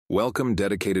Welcome,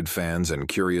 dedicated fans and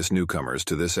curious newcomers,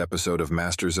 to this episode of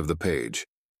Masters of the Page,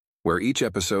 where each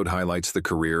episode highlights the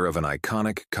career of an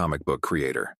iconic comic book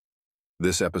creator.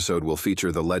 This episode will feature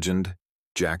the legend,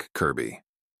 Jack Kirby.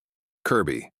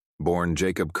 Kirby, born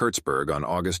Jacob Kurtzberg on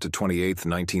August 28,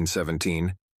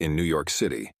 1917, in New York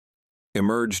City,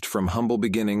 emerged from humble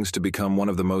beginnings to become one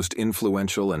of the most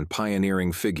influential and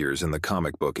pioneering figures in the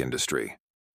comic book industry.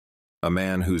 A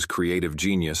man whose creative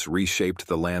genius reshaped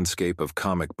the landscape of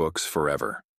comic books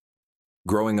forever.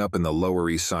 Growing up in the Lower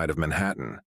East Side of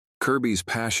Manhattan, Kirby's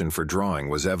passion for drawing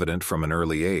was evident from an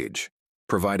early age,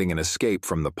 providing an escape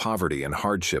from the poverty and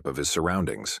hardship of his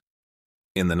surroundings.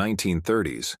 In the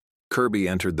 1930s, Kirby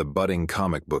entered the budding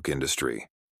comic book industry,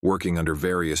 working under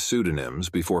various pseudonyms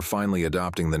before finally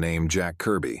adopting the name Jack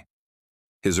Kirby.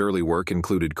 His early work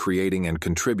included creating and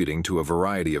contributing to a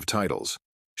variety of titles,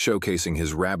 showcasing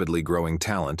his rapidly growing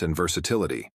talent and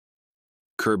versatility.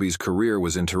 Kirby's career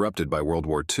was interrupted by World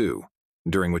War II,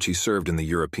 during which he served in the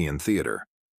European theater,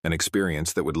 an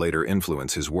experience that would later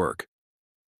influence his work.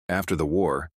 After the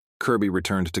war, Kirby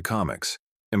returned to comics,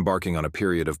 embarking on a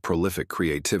period of prolific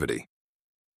creativity.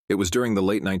 It was during the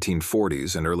late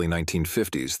 1940s and early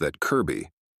 1950s that Kirby,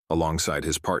 alongside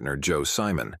his partner Joe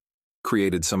Simon,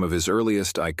 created some of his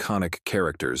earliest iconic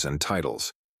characters and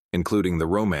titles, including the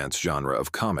romance genre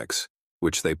of comics,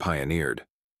 which they pioneered.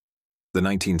 The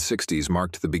 1960s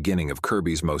marked the beginning of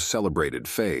Kirby's most celebrated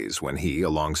phase when he,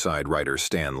 alongside writer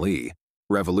Stan Lee,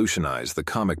 revolutionized the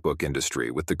comic book industry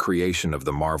with the creation of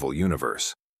the Marvel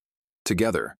Universe.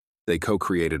 Together, they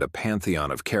co-created a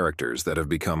pantheon of characters that have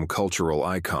become cultural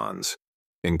icons,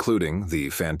 including the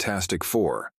Fantastic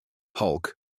Four,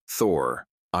 Hulk, Thor,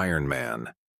 Iron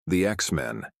Man, the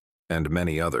X-Men, and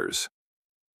many others.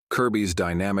 Kirby's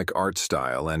dynamic art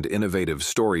style and innovative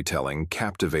storytelling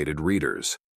captivated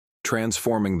readers,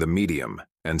 transforming the medium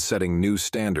and setting new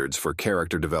standards for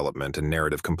character development and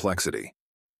narrative complexity.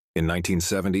 In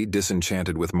 1970,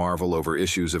 disenchanted with Marvel over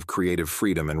issues of creative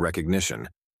freedom and recognition,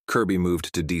 Kirby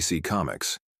moved to DC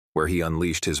Comics, where he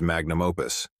unleashed his magnum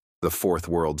opus, the Fourth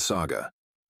World Saga.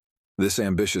 This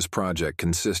ambitious project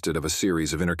consisted of a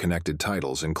series of interconnected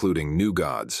titles including New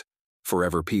Gods,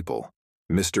 Forever People,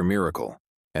 Mr. Miracle,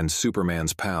 and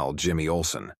Superman's pal Jimmy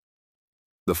Olsen.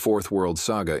 The Fourth World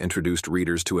Saga introduced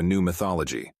readers to a new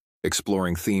mythology,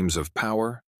 exploring themes of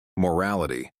power,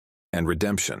 morality, and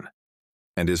redemption,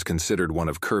 and is considered one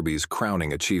of Kirby's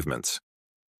crowning achievements.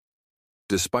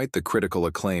 Despite the critical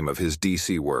acclaim of his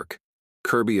DC work,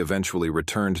 Kirby eventually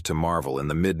returned to Marvel in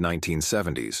the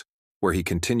mid-1970s, where he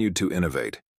continued to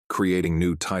innovate, creating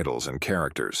new titles and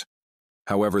characters.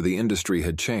 However, the industry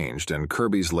had changed, and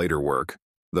Kirby's later work,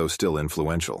 though still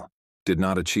influential, did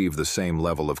not achieve the same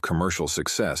level of commercial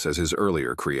success as his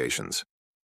earlier creations.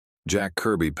 Jack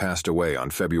Kirby passed away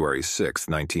on February 6,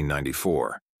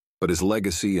 1994, but his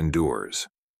legacy endures.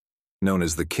 Known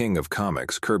as the King of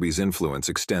Comics, Kirby's influence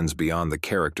extends beyond the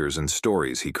characters and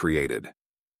stories he created.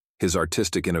 His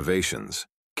artistic innovations,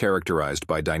 characterized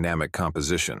by dynamic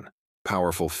composition,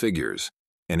 powerful figures,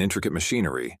 and intricate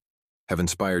machinery, have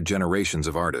inspired generations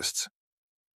of artists.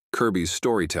 Kirby's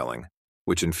storytelling,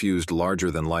 which infused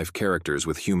larger-than-life characters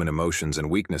with human emotions and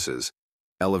weaknesses,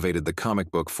 elevated the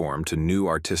comic book form to new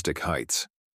artistic heights.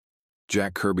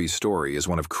 Jack Kirby's story is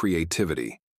one of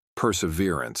creativity,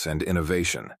 perseverance, and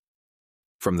innovation.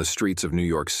 From the streets of New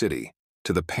York City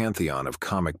to the pantheon of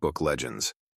comic book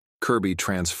legends, Kirby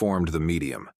transformed the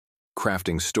medium,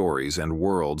 crafting stories and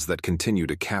worlds that continue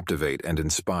to captivate and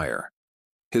inspire.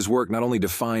 His work not only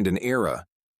defined an era,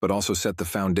 but also set the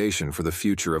foundation for the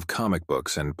future of comic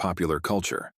books and popular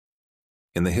culture.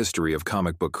 In the history of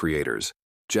comic book creators,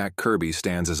 Jack Kirby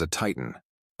stands as a titan,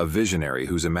 a visionary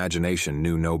whose imagination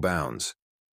knew no bounds.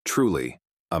 Truly,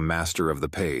 a master of the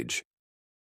page.